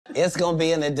It's gonna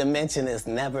be in a dimension it's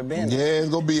never been. Yeah, it's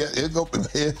gonna be.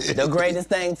 The greatest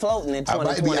thing floating in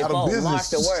 2024. Mark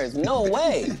the words. No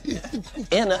way.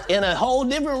 In a whole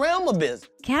different realm of business.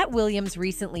 Katt Williams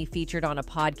recently featured on a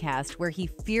podcast where he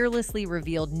fearlessly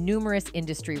revealed numerous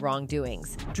industry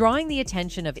wrongdoings, drawing the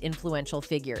attention of influential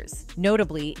figures.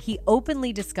 Notably, he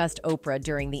openly discussed Oprah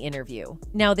during the interview.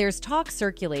 Now, there's talk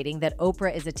circulating that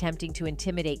Oprah is attempting to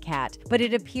intimidate Katt, but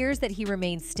it appears that he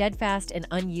remains steadfast and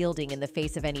unyielding in the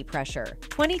face of any pressure.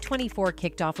 2024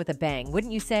 kicked off with a bang,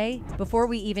 wouldn't you say? Before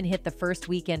we even hit the first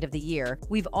weekend of the year,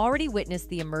 we've already witnessed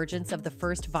the emergence of the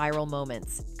first viral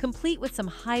moments, complete with some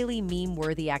highly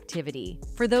meme-worthy activity.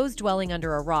 For those dwelling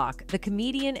under a rock, the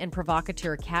comedian and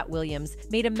provocateur Katt Williams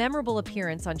made a memorable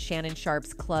appearance on Shannon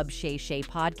Sharpe's Club Shay Shay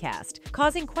podcast,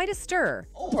 causing quite a stir.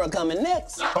 Oprah coming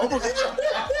next.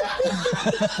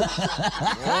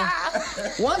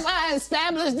 Once I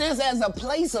establish this as a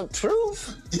place of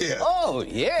truth, oh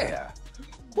yeah,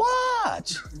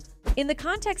 watch. In the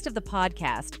context of the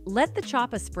podcast, let the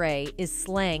chop a spray is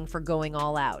slang for going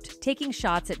all out, taking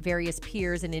shots at various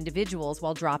peers and individuals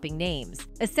while dropping names.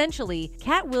 Essentially,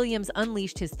 Katt Williams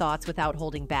unleashed his thoughts without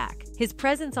holding back. His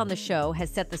presence on the show has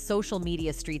set the social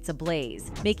media streets ablaze,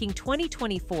 making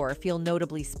 2024 feel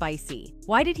notably spicy.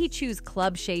 Why did he choose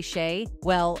Club Shay Shay?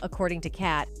 Well, according to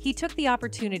Katt, he took the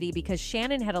opportunity because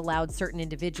Shannon had allowed certain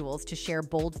individuals to share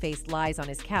bold-faced lies on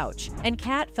his couch, and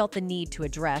Katt felt the need to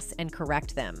address and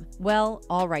correct them. Well,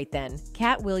 all right then.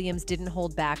 Katt Williams didn't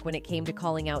hold back when it came to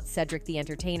calling out Cedric the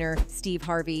Entertainer, Steve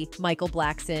Harvey, Michael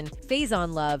Blackson,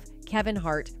 Faizon Love, Kevin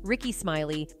Hart, Rickey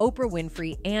Smiley, Oprah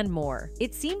Winfrey, and more.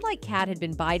 It seemed like Katt had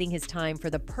been biding his time for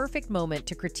the perfect moment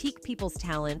to critique people's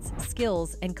talents,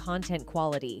 skills, and content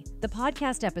quality. The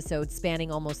podcast episode, spanning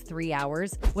almost 3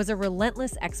 hours, was a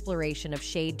relentless exploration of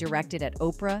shade directed at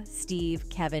Oprah, Steve,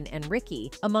 Kevin, and Rickey,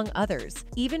 among others.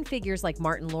 Even figures like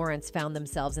Martin Lawrence found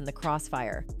themselves in the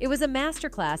crossfire. It was a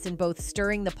masterclass in both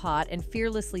stirring the pot and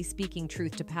fearlessly speaking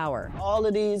truth to power. All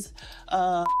of these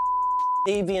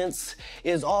deviants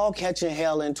is all catching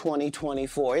hell in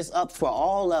 2024. It's up for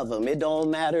all of them. It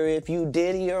don't matter if you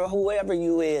Diddy or whoever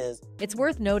you is. It's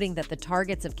worth noting that the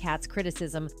targets of Katt's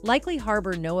criticism likely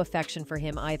harbor no affection for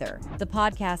him either. The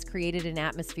podcast created an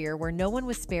atmosphere where no one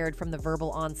was spared from the verbal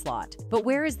onslaught. But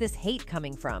where is this hate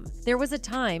coming from? There was a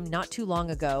time, not too long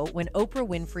ago, when Oprah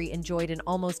Winfrey enjoyed an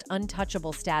almost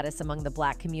untouchable status among the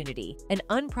Black community, an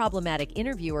unproblematic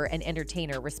interviewer and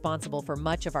entertainer responsible for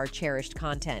much of our cherished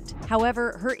content. However,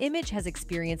 her image has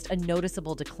experienced a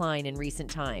noticeable decline in recent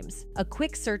times. A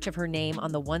quick search of her name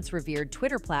on the once revered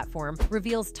Twitter platform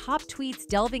reveals top tweets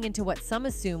delving into what some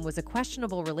assume was a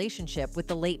questionable relationship with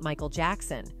the late Michael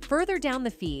Jackson. Further down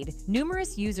the feed,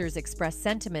 numerous users express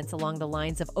sentiments along the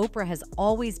lines of Oprah has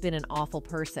always been an awful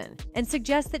person, and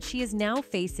suggest that she is now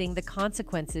facing the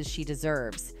consequences she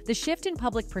deserves. The shift in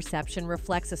public perception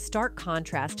reflects a stark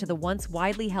contrast to the once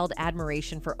widely held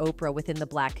admiration for Oprah within the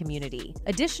Black community.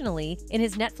 Additionally, in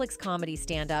his Netflix comedy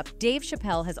stand-up, Dave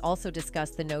Chappelle has also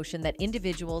discussed the notion that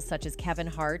individuals such as Kevin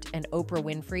Hart and Oprah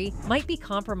Winfrey might be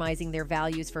compromising their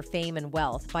values for fame and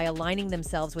wealth by aligning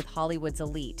themselves with Hollywood's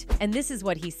elite. And this is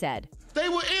what he said. They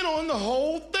were in on the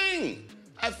whole thing.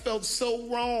 I felt so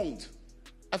wronged.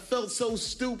 I felt so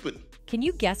stupid. Can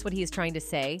you guess what he is trying to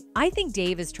say? I think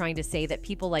Dave is trying to say that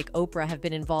people like Oprah have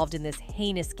been involved in this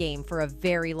heinous game for a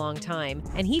very long time,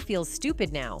 and he feels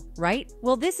stupid now, right?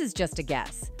 Well, this is just a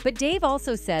guess. But Dave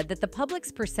also said that the public's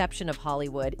perception of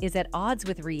Hollywood is at odds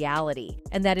with reality,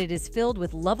 and that it is filled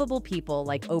with lovable people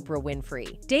like Oprah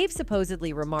Winfrey. Dave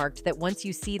supposedly remarked that once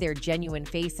you see their genuine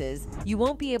faces, you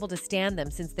won't be able to stand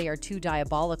them since they are too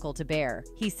diabolical to bear.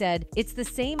 He said, "It's the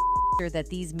same that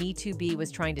these Me Too B was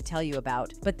trying to tell you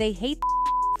about, but they hate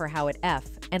for how it F,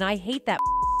 and I hate that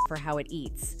for how it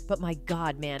eats. But my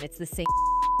God, man, it's the same."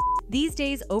 These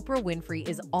days, Oprah Winfrey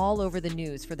is all over the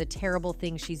news for the terrible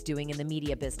things she's doing in the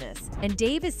media business. And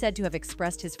Dave is said to have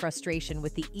expressed his frustration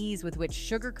with the ease with which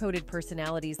sugar-coated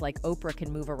personalities like Oprah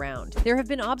can move around. There have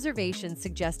been observations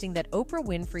suggesting that Oprah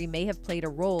Winfrey may have played a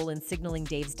role in signaling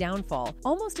Dave's downfall,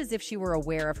 almost as if she were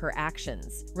aware of her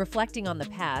actions. Reflecting on the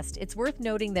past, it's worth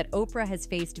noting that Oprah has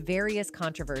faced various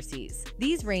controversies.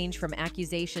 These range from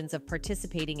accusations of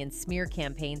participating in smear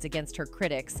campaigns against her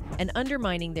critics and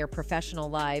undermining their professional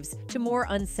lives, to more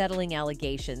unsettling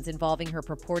allegations involving her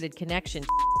purported connection.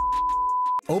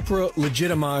 Oprah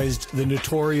legitimized the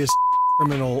notorious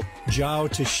criminal Joe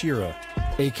Teixeira,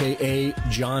 aka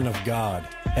John of God,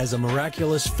 as a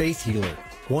miraculous faith healer,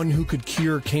 one who could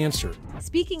cure cancer.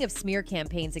 Speaking of smear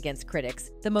campaigns against critics,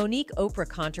 the Monique-Oprah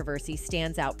controversy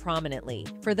stands out prominently.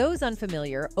 For those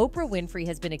unfamiliar, Oprah Winfrey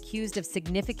has been accused of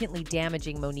significantly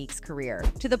damaging Monique's career,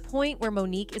 to the point where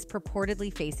Monique is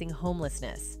purportedly facing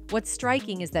homelessness. What's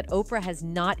striking is that Oprah has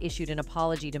not issued an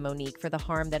apology to Monique for the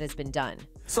harm that has been done.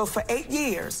 So for 8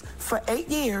 years,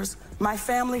 my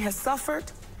family has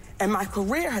suffered and my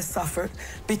career has suffered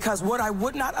because what I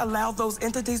would not allow those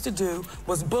entities to do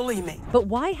was bully me. But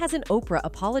why hasn't Oprah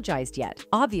apologized yet?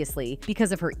 Obviously,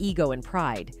 because of her ego and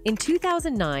pride. In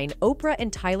 2009, Oprah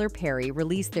and Tyler Perry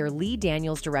released their Lee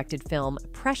Daniels-directed film,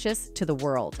 Precious, to the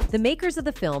world. The makers of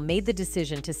the film made the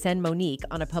decision to send Monique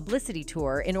on a publicity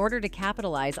tour in order to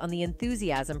capitalize on the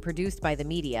enthusiasm produced by the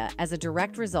media as a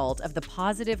direct result of the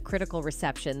positive critical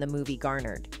reception the movie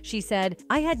garnered. She said,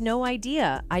 "I had no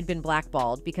idea I'd been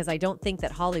blackballed because I don't think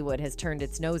that Hollywood has turned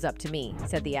its nose up to me,"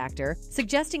 said the actor,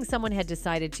 suggesting someone had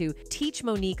decided to teach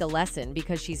Monique a lesson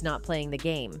because she's not playing the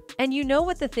game. And you know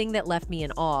what, the thing that left me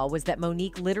in awe was that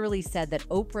Monique literally said that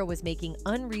Oprah was making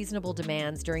unreasonable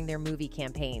demands during their movie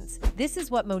campaigns. This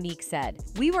is what Monique said: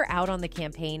 "We were out on the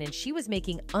campaign and she was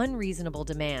making unreasonable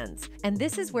demands. And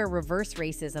this is where reverse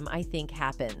racism, I think,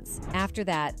 happens." After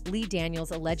that, Lee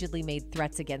Daniels allegedly made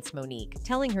threats against Monique,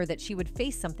 telling her that she would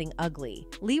face something ugly.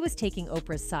 Lee was taking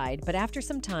Oprah's side, but after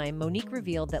some time, Monique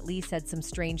revealed that Lee said some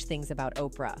strange things about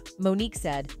Oprah. Monique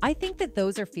said, "I think that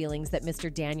those are feelings that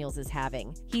Mr. Daniels is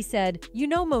having." He said, "You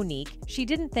know, Monique, she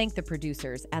didn't thank the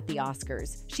producers at the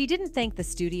Oscars. She didn't thank the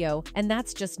studio, and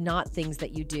that's just not things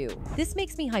that you do." This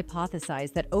makes me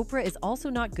hypothesize that Oprah is also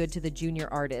not good to the junior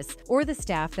artists or the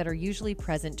staff that are usually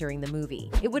present during the movie.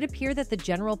 It would appear that the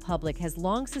general public has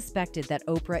long suspected that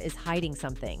Oprah is hiding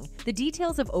something. The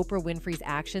details of Oprah Winfrey's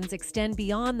actions extend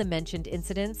beyond the mentioned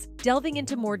incidents, delving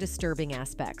into more disturbing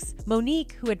aspects.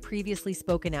 Monique, who had previously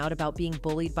spoken out about being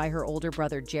bullied by her older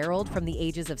brother Gerald from the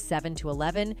ages of 7 to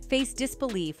 11, faced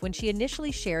disbelief when she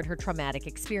initially shared her traumatic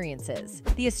experiences.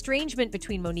 The estrangement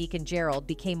between Monique and Gerald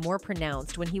became more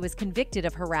pronounced when he was convicted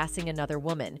of harassing another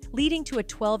woman, leading to a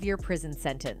 12-year prison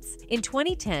sentence. In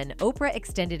 2010, Oprah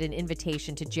extended an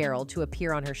invitation to Gerald to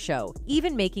appear on her show,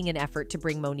 even making an effort to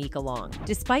bring Monique along.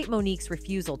 Despite Monique's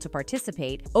refusal to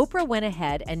participate, Oprah went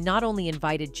ahead and not only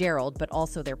invited Gerald, but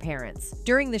also their parents.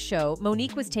 During the show,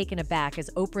 Monique was taken aback as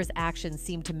Oprah's actions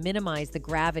seemed to minimize the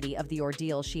gravity of the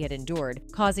ordeal she had endured,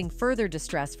 causing further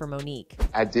distress for Monique.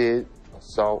 "I did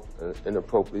assault and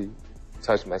inappropriately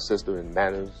touch my sister in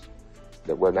manners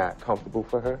that were not comfortable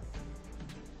for her,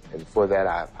 and for that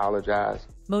I apologize."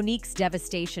 Monique's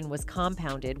devastation was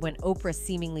compounded when Oprah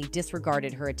seemingly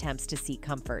disregarded her attempts to seek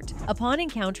comfort. Upon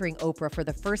encountering Oprah for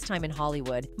the first time in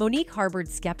Hollywood, Monique harbored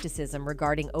skepticism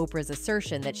regarding Oprah's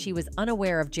assertion that she was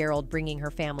unaware of Gerald bringing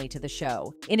her family to the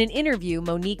show. In an interview,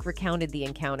 Monique recounted the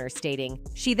encounter, stating,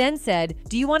 "She then said,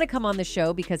 'Do you want to come on the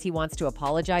show because he wants to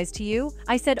apologize to you?'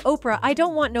 I said, 'Oprah, I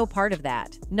don't want no part of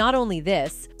that.'" Not only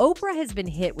this, Oprah has been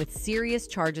hit with serious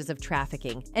charges of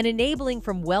trafficking and enabling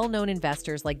from well-known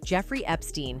investors like Jeffrey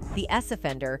Epstein, the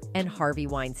S-offender, and Harvey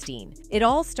Weinstein. It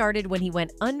all started when he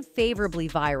went unfavorably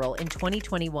viral in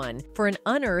 2021 for an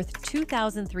unearthed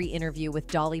 2003 interview with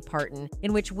Dolly Parton,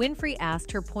 in which Winfrey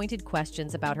asked her pointed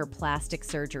questions about her plastic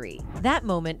surgery. That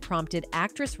moment prompted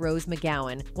actress Rose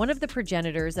McGowan, one of the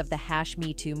progenitors of the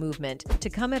 #MeToo movement, to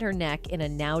come at her neck in a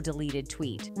now-deleted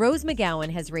tweet. Rose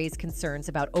McGowan has raised concerns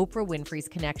about Oprah Winfrey's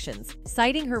connections,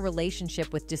 citing her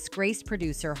relationship with disgraced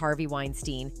producer Harvey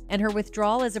Weinstein and her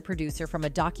withdrawal as a producer from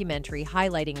a documentary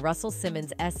highlighting Russell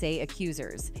Simmons' essay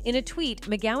Accusers. In a tweet,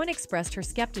 McGowan expressed her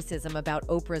skepticism about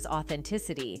Oprah's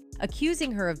authenticity,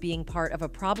 accusing her of being part of a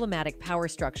problematic power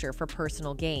structure for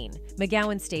personal gain.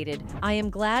 McGowan stated, "I am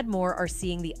glad more are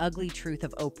seeing the ugly truth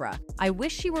of Oprah. I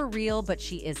wish she were real, but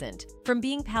she isn't. From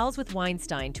being pals with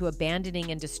Weinstein to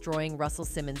abandoning and destroying Russell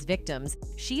Simmons' victims,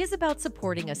 she is about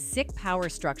supporting a sick power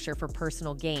structure for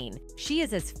personal gain. She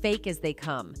is as fake as they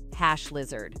come.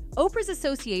 #Lizard. Oprah's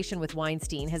association with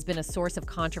Weinstein has been a source of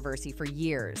controversy for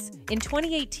years. In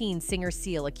 2018, singer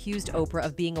Seal accused Oprah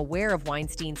of being aware of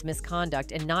Weinstein's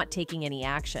misconduct and not taking any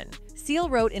action. Seal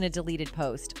wrote in a deleted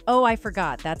post, "Oh, I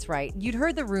forgot, that's right. You'd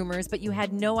heard the rumors, but you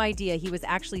had no idea he was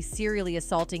actually serially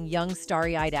assaulting young,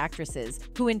 starry-eyed actresses,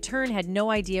 who in turn had no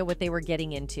idea what they were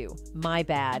getting into. My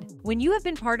bad." When you have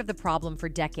been part of the problem for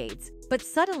decades, but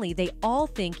suddenly they all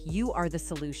think you are the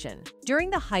solution. During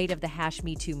the height of the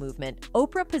 #MeToo movement,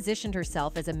 Oprah positioned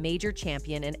herself as a major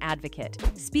champion and advocate,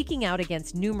 speaking out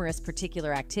against numerous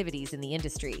particular activities in the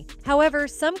industry. However,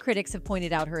 some critics have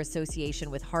pointed out her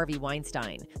association with Harvey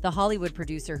Weinstein. The Hollywood Hollywood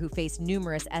producer who faced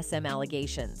numerous SM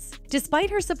allegations. Despite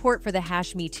her support for the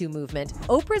 #MeToo movement,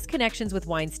 Oprah's connections with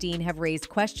Weinstein have raised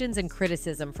questions and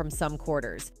criticism from some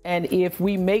quarters. And if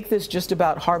we make this just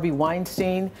about Harvey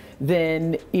Weinstein,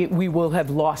 then we will have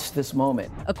lost this moment.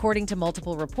 According to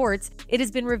multiple reports, it has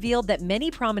been revealed that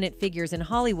many prominent figures in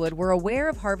Hollywood were aware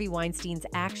of Harvey Weinstein's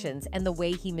actions and the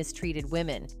way he mistreated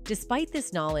women. Despite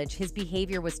this knowledge, his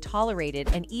behavior was tolerated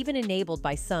and even enabled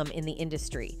by some in the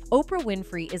industry. Oprah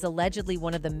Winfrey is allegedly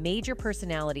one of the major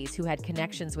personalities who had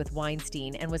connections with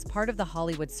Weinstein and was part of the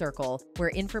Hollywood circle where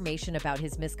information about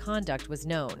his misconduct was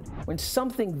known. When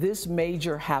something this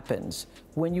major happens,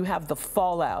 when you have the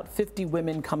fallout, 50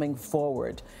 women coming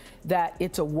forward, that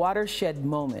it's a watershed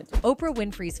moment. Oprah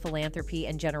Winfrey's philanthropy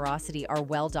and generosity are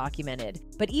well documented,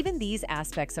 but even these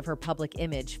aspects of her public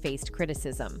image faced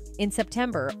criticism. In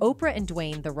September, Oprah and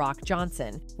Dwayne "The Rock"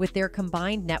 Johnson, with their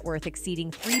combined net worth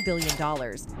exceeding $3 billion,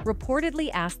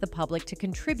 reportedly asked the public to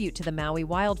contribute to the Maui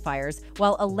wildfires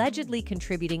while allegedly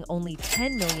contributing only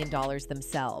 $10 million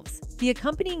themselves. The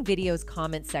accompanying video's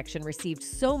comment section received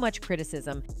so much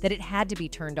criticism that it had to be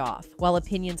turned off. While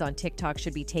opinions on TikTok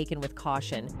should be taken with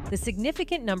caution, the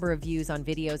significant number of views on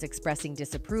videos expressing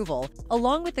disapproval,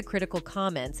 along with the critical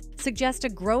comments, suggest a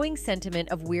growing sentiment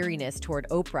of weariness toward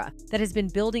Oprah that has been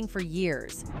building for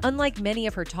years. Unlike many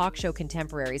of her talk show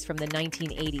contemporaries from the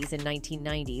 1980s and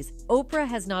 1990s, Oprah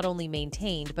has not only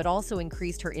maintained but also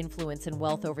increased her influence and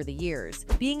wealth over the years.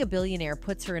 Being a billionaire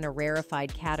puts her in a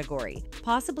rarefied category,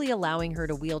 possibly allowing her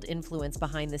to wield influence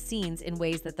behind the scenes in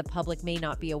ways that the public may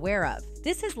not be aware of.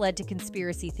 This has led to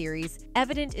conspiracy theories,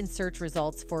 evident in search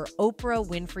results for Oprah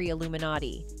Winfrey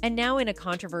Illuminati. And now in a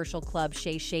controversial Club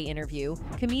Shay Shay interview,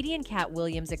 comedian Katt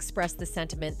Williams expressed the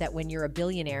sentiment that when you're a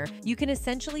billionaire, you can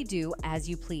essentially do as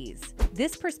you please.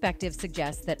 This perspective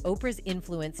suggests that Oprah's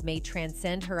influence may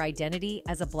transcend her identity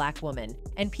as a Black woman,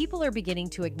 and people are beginning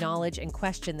to acknowledge and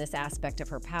question this aspect of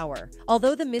her power.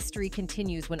 Although the mystery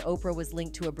continues when Oprah was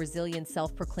linked to a Brazilian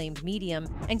self-proclaimed medium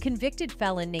and convicted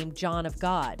felon named John of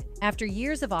God. After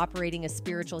years of operating a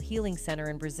spiritual healing center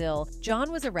in Brazil,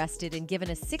 John was arrested and given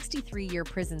a 63-year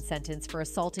prison sentence for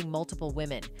assaulting multiple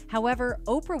women. However,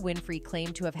 Oprah Winfrey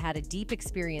claimed to have had a deep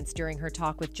experience during her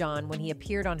talk with John when he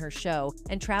appeared on her show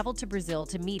and traveled to Brazil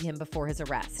to meet him before his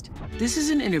arrest. This is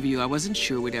an interview I wasn't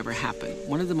sure would ever happen.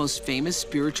 One of the most famous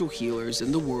spiritual healers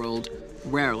in the world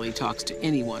rarely talks to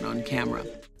anyone on camera.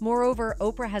 Moreover,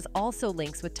 Oprah has also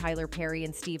links with Tyler Perry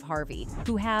and Steve Harvey,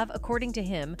 who have, according to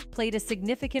him, played a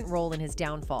significant role in his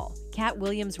downfall. Katt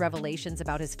Williams' revelations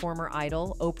about his former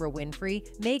idol, Oprah Winfrey,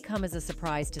 may come as a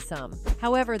surprise to some.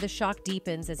 However, the shock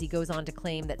deepens as he goes on to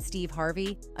claim that Steve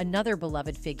Harvey, another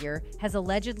beloved figure, has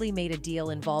allegedly made a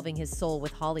deal involving his soul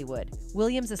with Hollywood.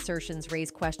 Williams' assertions raise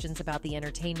questions about the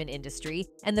entertainment industry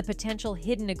and the potential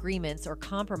hidden agreements or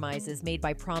compromises made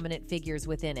by prominent figures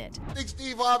within it. I think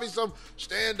Steve Harvey's some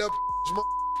stand-up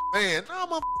man. I'm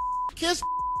a kiss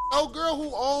old girl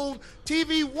who owned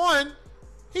TV One.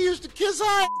 He used to kiss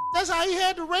her. That's how he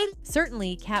had the rating.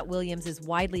 Certainly, Katt Williams is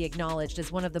widely acknowledged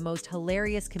as one of the most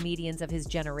hilarious comedians of his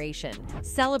generation,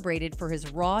 celebrated for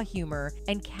his raw humor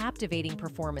and captivating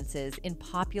performances in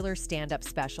popular stand-up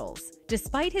specials.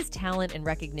 Despite his talent and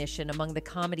recognition among the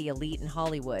comedy elite in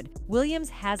Hollywood, Williams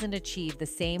hasn't achieved the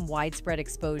same widespread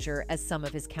exposure as some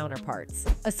of his counterparts.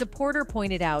 A supporter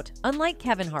pointed out, unlike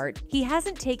Kevin Hart, he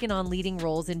hasn't taken on leading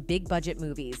roles in big-budget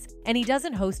movies, and he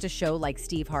doesn't host a show like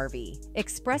Steve Harvey.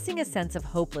 Expressing a sense of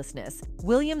hopelessness,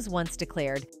 Williams once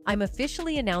declared, "I'm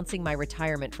officially announcing my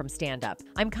retirement from stand-up.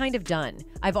 I'm kind of done.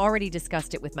 I've already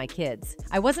discussed it with my kids.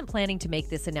 I wasn't planning to make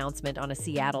this announcement on a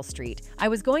Seattle street. I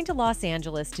was going to Los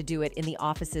Angeles to do it in the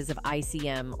offices of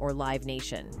ICM or Live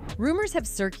Nation." Rumors have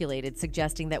circulated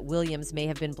suggesting that Williams may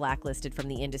have been blacklisted from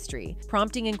the industry,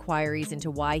 prompting inquiries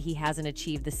into why he hasn't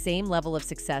achieved the same level of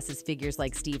success as figures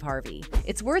like Steve Harvey.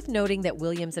 It's worth noting that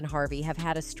Williams and Harvey have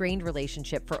had a strained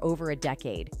relationship for over a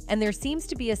decade, and there seems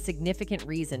to be a significant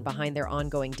reason behind their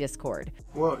ongoing discord.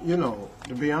 Well, you know,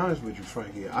 to be honest with you,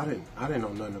 Frankie, I didn't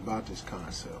know nothing about this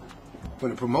concept.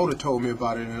 When the promoter told me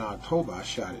about it in October, I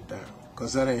shot it down,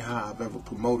 because that ain't how I've ever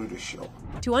promoted a show.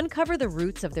 To uncover the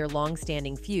roots of their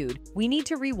long-standing feud, we need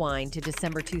to rewind to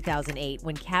December 2008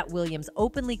 when Katt Williams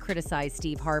openly criticized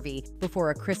Steve Harvey before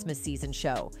a Christmas season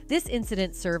show. This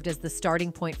incident served as the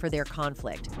starting point for their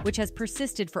conflict, which has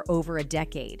persisted for over a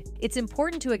decade. It's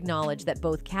important to acknowledge that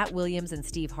both Katt Williams and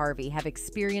Steve Harvey have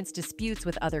experienced disputes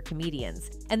with other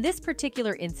comedians, and this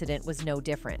particular incident was no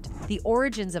different. The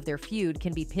origins of their feud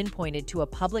can be pinpointed to a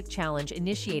public challenge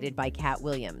initiated by Katt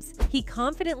Williams. He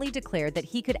confidently declared that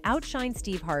he could outshine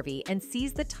Steve Harvey and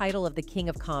seize the title of the King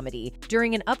of Comedy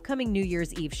during an upcoming New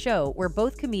Year's Eve show where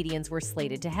both comedians were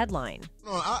slated to headline.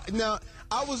 Now,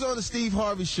 I was on the Steve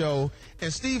Harvey show,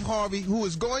 and Steve Harvey, who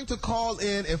is going to call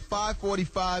in at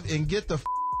 5:45 and get the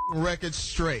record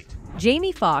straight.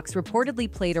 Jamie Foxx reportedly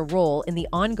played a role in the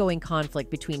ongoing conflict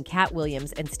between Katt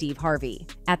Williams and Steve Harvey.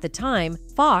 At the time,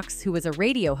 Foxx, who was a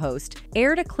radio host,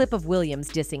 aired a clip of Williams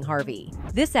dissing Harvey.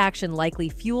 This action likely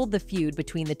fueled the feud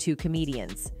between the two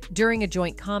comedians. During a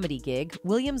joint comedy gig,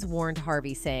 Williams warned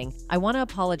Harvey, saying, "I want to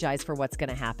apologize for what's going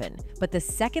to happen, but the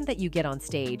second that you get on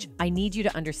stage, I need you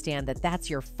to understand that that's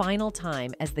your final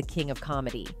time as the king of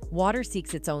comedy. Water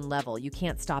seeks its own level. You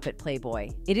can't stop it,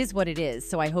 Playboy. It is what it is,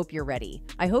 so I hope you're ready.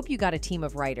 I hope you got a team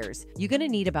of writers. You're going to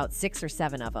need about 6 or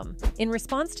 7 of them." In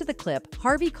response to the clip,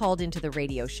 Harvey called into the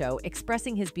radio show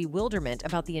expressing his bewilderment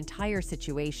about the entire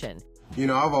situation. You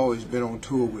know, I've always been on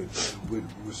tour with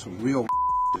some real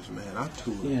man. I've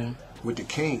toured with the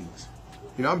Kings.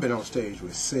 You know, I've been on stage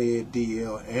with Sid,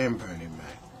 DL, and Bernie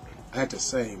Mac at the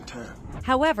same time.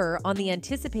 However, on the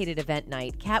anticipated event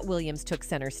night, Katt Williams took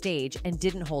center stage and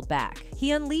didn't hold back.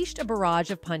 He unleashed a barrage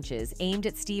of punches aimed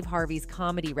at Steve Harvey's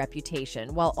comedy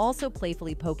reputation while also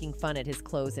playfully poking fun at his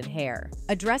clothes and hair.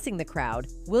 Addressing the crowd,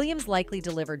 Williams likely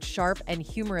delivered sharp and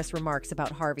humorous remarks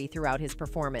about Harvey throughout his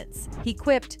performance. He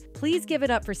quipped, "Please give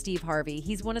it up for Steve Harvey.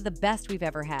 He's one of the best we've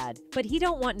ever had. But he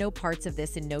don't want no parts of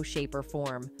this in no shape or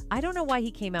form. I don't know why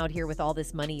he came out here with all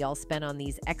this money y'all spent on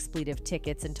these expletive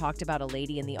tickets and talked about a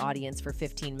lady in the audience for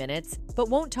 15 minutes, but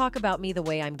won't talk about me the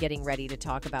way I'm getting ready to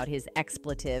talk about his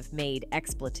expletive-made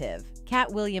expletive."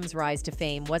 Katt Williams' rise to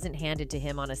fame wasn't handed to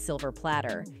him on a silver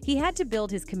platter. He had to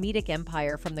build his comedic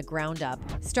empire from the ground up,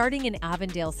 starting in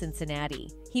Avondale,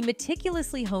 Cincinnati. He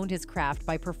meticulously honed his craft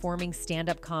by performing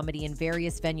stand-up comedy in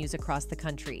various venues across the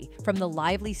country, from the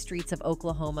lively streets of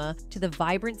Oklahoma to the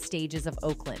vibrant stages of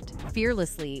Oakland.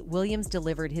 Fearlessly, Williams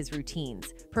delivered his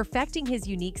routines, perfecting his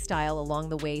unique style along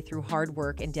the way through hard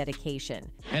work and dedication.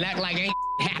 And act like ain't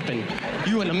happened.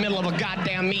 You in the middle of a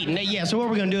goddamn meeting. So what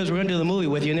we're gonna do is we're gonna do the movie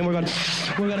with you, and then we're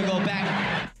gonna go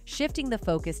back. Shifting the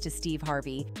focus to Steve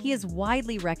Harvey, he is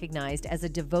widely recognized as a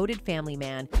devoted family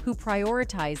man who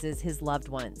prioritizes his loved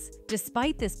ones.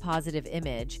 Despite this positive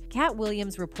image, Katt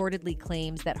Williams reportedly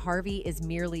claims that Harvey is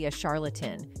merely a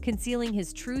charlatan, concealing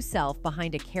his true self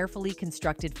behind a carefully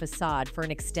constructed facade for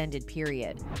an extended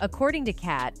period. According to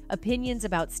Katt, opinions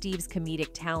about Steve's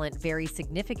comedic talent vary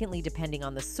significantly depending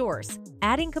on the source,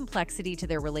 adding complexity to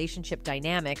their relationship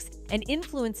dynamics and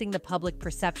influencing the public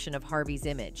perception of Harvey's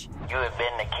image. You have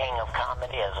been the king of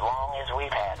comedy as long as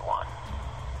we've had one.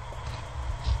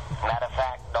 Matter of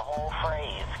fact, the whole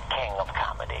phrase, king of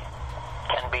comedy,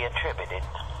 can be attributed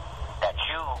that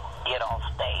you get off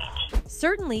stage.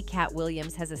 Certainly, Katt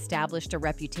Williams has established a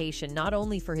reputation not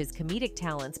only for his comedic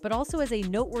talents, but also as a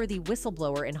noteworthy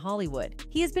whistleblower in Hollywood.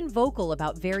 He has been vocal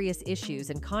about various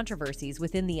issues and controversies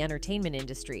within the entertainment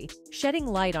industry, shedding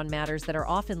light on matters that are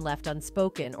often left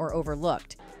unspoken or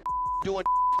overlooked. Doing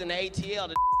in the ATL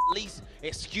to at least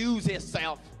excuse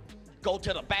himself, go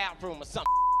to the bathroom or something.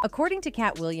 According to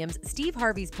Katt Williams, Steve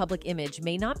Harvey's public image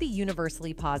may not be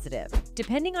universally positive.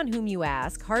 Depending on whom you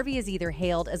ask, Harvey is either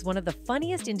hailed as one of the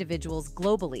funniest individuals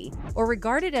globally or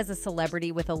regarded as a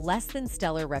celebrity with a less than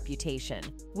stellar reputation.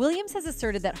 Williams has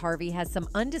asserted that Harvey has some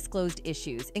undisclosed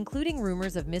issues, including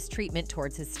rumors of mistreatment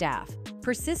towards his staff.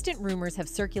 Persistent rumors have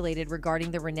circulated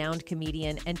regarding the renowned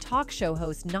comedian and talk show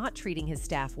host not treating his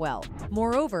staff well.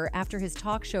 Moreover, after his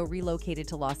talk show relocated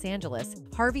to Los Angeles,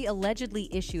 Harvey allegedly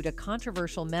issued a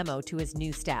controversial memo to his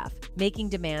new staff, making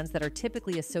demands that are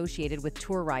typically associated with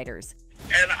tour riders.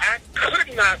 And I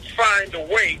could not find a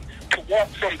way to walk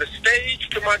from the stage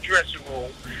to my dressing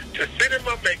room, to sit in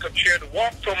my makeup chair, to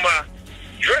walk from my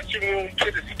dressing room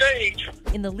to the stage.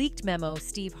 In the leaked memo,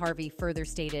 Steve Harvey further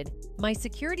stated, "My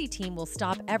security team will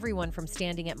stop everyone from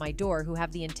standing at my door who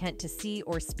have the intent to see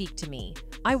or speak to me.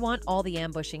 I want all the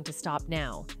ambushing to stop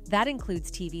now. That includes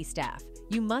TV staff.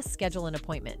 You must schedule an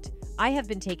appointment. I have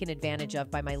been taken advantage of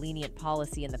by my lenient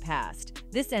policy in the past.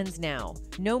 This ends now.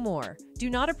 No more. Do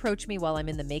not approach me while I'm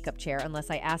in the makeup chair unless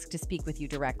I ask to speak with you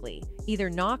directly. Either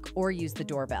knock or use the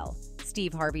doorbell."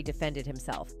 Steve Harvey defended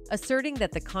himself, asserting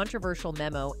that the controversial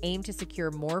memo aimed to secure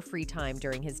more free time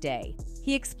during his day.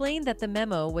 He explained that the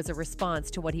memo was a response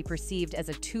to what he perceived as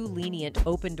a too lenient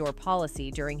open-door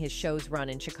policy during his show's run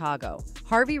in Chicago.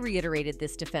 Harvey reiterated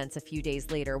this defense a few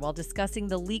days later while discussing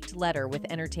the leaked letter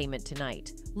with Entertainment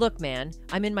Tonight. "Look, man,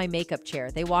 I'm in my makeup chair.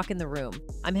 They walk in the room.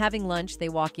 I'm having lunch. They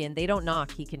walk in. They don't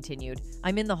knock," he continued.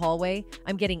 "I'm in the hallway.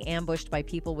 I'm getting ambushed by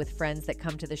people with friends that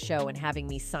come to the show and having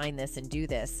me sign this and do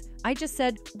this. I just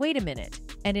said, wait a minute.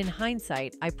 And in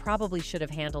hindsight, I probably should have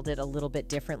handled it a little bit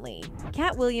differently.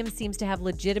 Katt Williams seems to have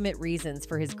legitimate reasons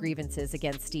for his grievances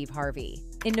against Steve Harvey.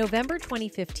 In November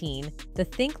 2015, the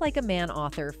Think Like a Man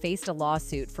author faced a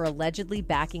lawsuit for allegedly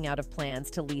backing out of plans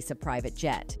to lease a private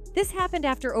jet. This happened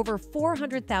after over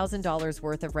 $400,000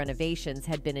 worth of renovations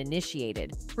had been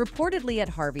initiated, reportedly at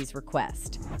Harvey's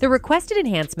request. The requested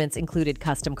enhancements included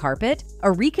custom carpet, a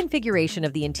reconfiguration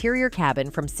of the interior cabin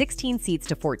from 16 seats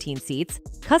to 14 seats,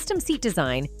 custom seat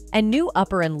design, and new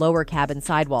upper and lower cabin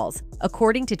sidewalls,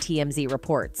 according to TMZ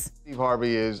reports. Steve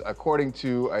Harvey is, according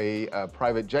to a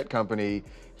private jet company,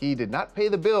 he did not pay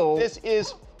the bill. This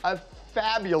is a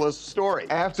fabulous story.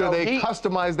 After they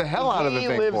customized the hell out of the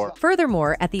thing for him.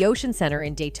 Furthermore, at the Ocean Center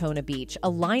in Daytona Beach, a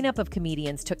lineup of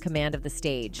comedians took command of the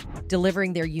stage,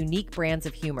 delivering their unique brands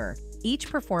of humor, each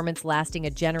performance lasting a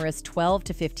generous 12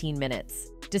 to 15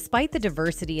 minutes. Despite the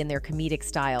diversity in their comedic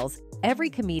styles, every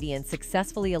comedian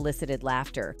successfully elicited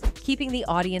laughter, keeping the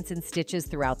audience in stitches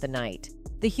throughout the night.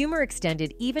 The humor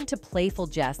extended even to playful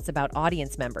jests about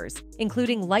audience members,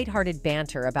 including lighthearted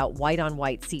banter about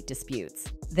white-on-white seat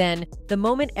disputes. Then, the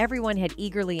moment everyone had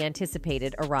eagerly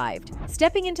anticipated arrived.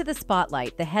 Stepping into the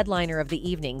spotlight, the headliner of the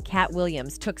evening, Katt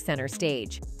Williams, took center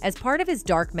stage. As part of his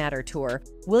Dark Matter tour,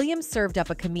 Williams served up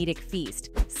a comedic feast,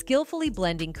 skillfully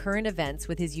blending current events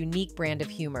with his unique brand of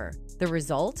humor. The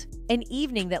result? An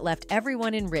evening that left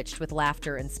everyone enriched with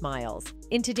laughter and smiles.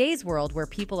 In today's world where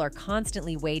people are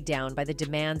constantly weighed down by the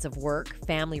demands of work,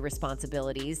 family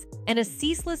responsibilities, and a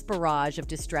ceaseless barrage of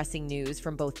distressing news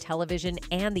from both television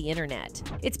and the internet,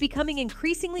 it's becoming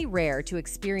increasingly rare to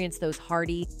experience those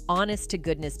hearty,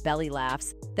 honest-to-goodness belly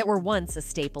laughs that were once a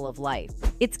staple of life.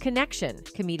 It's connection,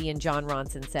 comedian John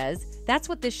Ronson says. That's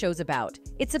what this show's about.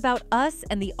 It's about us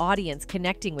and the audience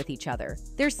connecting with each other.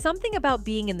 There's something about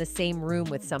being in the same room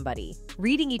with somebody,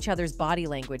 reading each other's body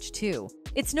language too.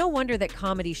 It's no wonder that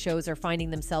comedy shows are finding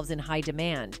themselves in high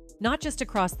demand, not just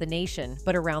across the nation,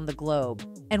 but around the globe.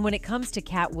 And when it comes to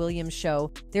Katt Williams'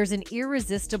 show, there's an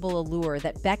irresistible allure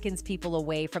that beckons people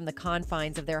away from the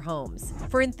confines of their homes.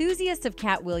 For enthusiasts of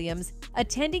Katt Williams,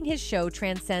 attending his show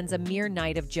transcends a mere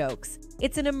night of jokes.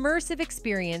 It's an immersive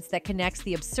experience that connects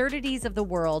the absurdities of the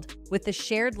world with the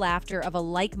shared laughter of a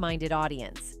like-minded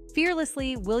audience.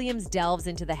 Fearlessly, Williams delves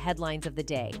into the headlines of the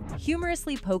day,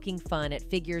 humorously poking fun at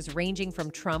figures ranging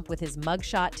from Trump with his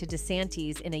mugshot to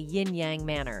DeSantis in a yin-yang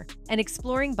manner, and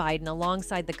exploring Biden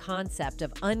alongside the concept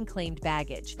of unclaimed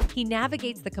baggage. He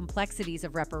navigates the complexities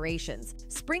of reparations,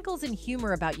 sprinkles in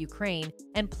humor about Ukraine,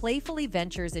 and playfully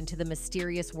ventures into the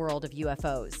mysterious world of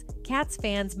UFOs. Katt's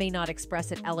fans may not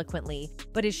express it eloquently,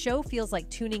 but his show feels like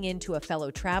tuning into a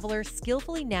fellow traveler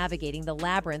skillfully navigating the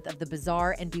labyrinth of the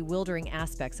bizarre and bewildering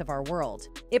aspects of our world.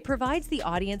 It provides the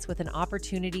audience with an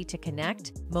opportunity to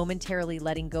connect, momentarily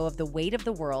letting go of the weight of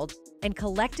the world, and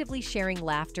collectively sharing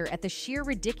laughter at the sheer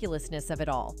ridiculousness of it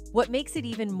all. What makes it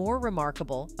even more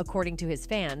remarkable, according to his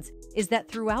fans, is that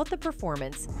throughout the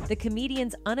performance, the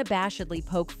comedians unabashedly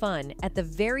poke fun at the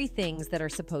very things that are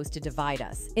supposed to divide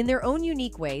us. In their own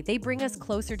unique way, they bring us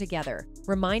closer together,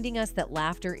 reminding us that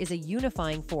laughter is a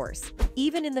unifying force,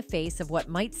 even in the face of what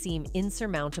might seem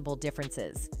insurmountable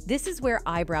differences. This is where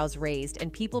eyebrows raised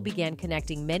and people began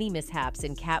connecting many mishaps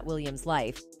in Katt Williams'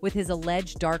 life with his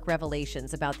alleged dark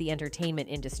revelations about the entertainment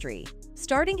industry.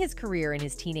 Starting his career in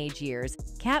his teenage years,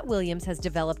 Katt Williams has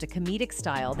developed a comedic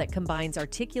style that combines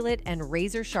articulate and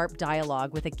razor-sharp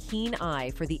dialogue with a keen eye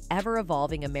for the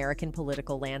ever-evolving American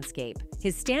political landscape.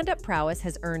 His stand-up prowess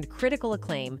has earned critical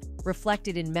acclaim,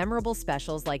 reflected in memorable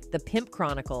specials like The Pimp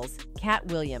Chronicles, Katt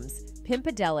Williams,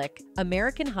 Pimpadelic,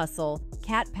 American Hustle,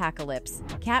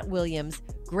 Katt-Pacalypse, Katt Williams,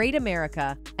 Great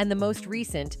America, and the most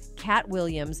recent, Katt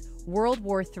Williams, World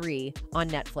War III on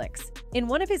Netflix. In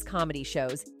one of his comedy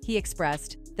shows, he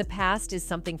expressed, "The past is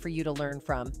something for you to learn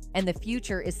from, and the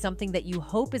future is something that you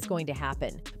hope is going to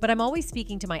happen, but I'm always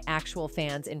speaking to my actual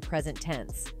fans in present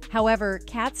tense." However,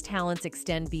 Katt's talents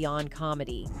extend beyond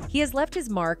comedy. He has left his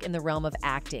mark in the realm of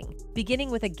acting, beginning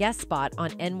with a guest spot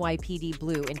on NYPD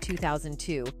Blue in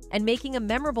 2002 and making a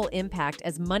memorable impact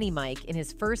as Money Mike in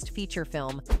his first feature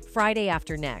film, Friday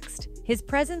After Next. His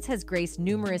presence has graced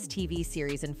numerous TV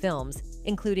series and films,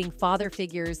 including Father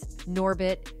Figures,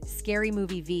 Norbit, Scary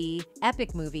Movie V,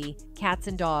 Epic Movie, Cats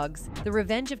and Dogs, The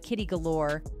Revenge of Kitty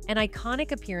Galore, and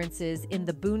iconic appearances in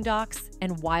The Boondocks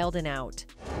and Wild 'N Out.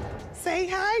 Say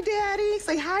hi, Daddy.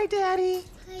 Say hi, Daddy.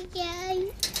 Hi,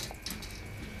 Daddy.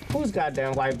 Whose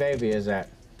goddamn white baby is that?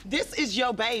 This is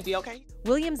your baby, okay?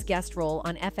 Williams' guest role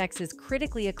on FX's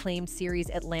critically acclaimed series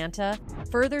Atlanta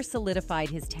further solidified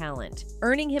his talent,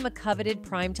 earning him a coveted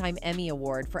Primetime Emmy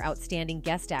Award for Outstanding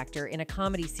Guest Actor in a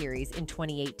Comedy Series in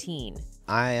 2018.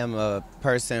 I am a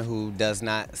person who does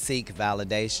not seek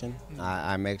validation.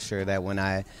 I make sure that when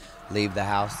I leave the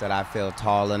house that I feel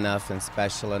tall enough and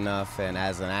special enough, and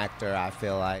as an actor, I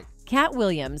feel like Katt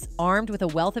Williams, armed with a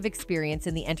wealth of experience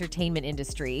in the entertainment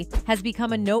industry, has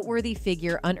become a noteworthy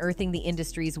figure unearthing the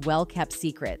industry's well-kept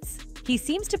secrets. He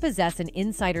seems to possess an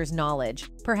insider's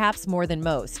knowledge, perhaps more than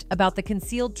most, about the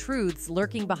concealed truths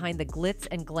lurking behind the glitz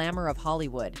and glamour of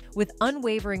Hollywood. With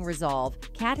unwavering resolve,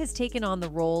 Katt has taken on the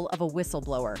role of a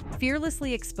whistleblower,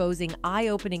 fearlessly exposing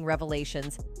eye-opening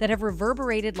revelations that have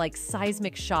reverberated like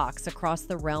seismic shocks across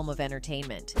the realm of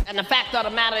entertainment. And the fact of the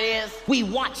matter is, we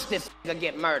watched this nigga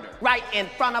get murdered right in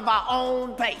front of our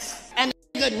own face. And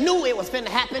the nigga knew it was finna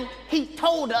happen. He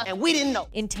told us, and we didn't know.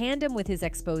 In tandem with his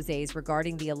exposés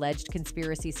regarding the alleged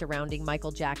conspiracy surrounding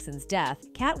Michael Jackson's death,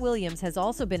 Katt Williams has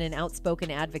also been an outspoken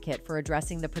advocate for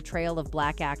addressing the portrayal of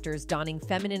black actors donning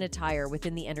feminine attire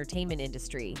within the entertainment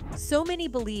industry. So many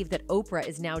believe that Oprah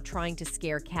is now trying to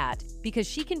scare Katt because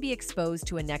she can be exposed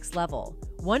to a next level.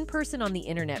 One person on the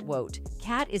internet wrote,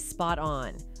 "Katt is spot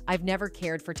on. I've never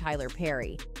cared for Tyler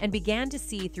Perry," and began to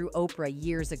see through Oprah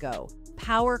years ago.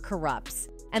 Power corrupts,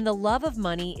 and the love of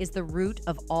money is the root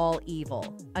of all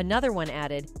evil. Another one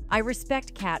added, "I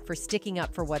respect Katt for sticking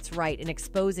up for what's right and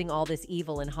exposing all this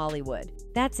evil in Hollywood."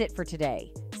 That's it for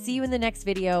today. See you in the next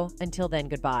video. Until then,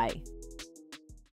 goodbye.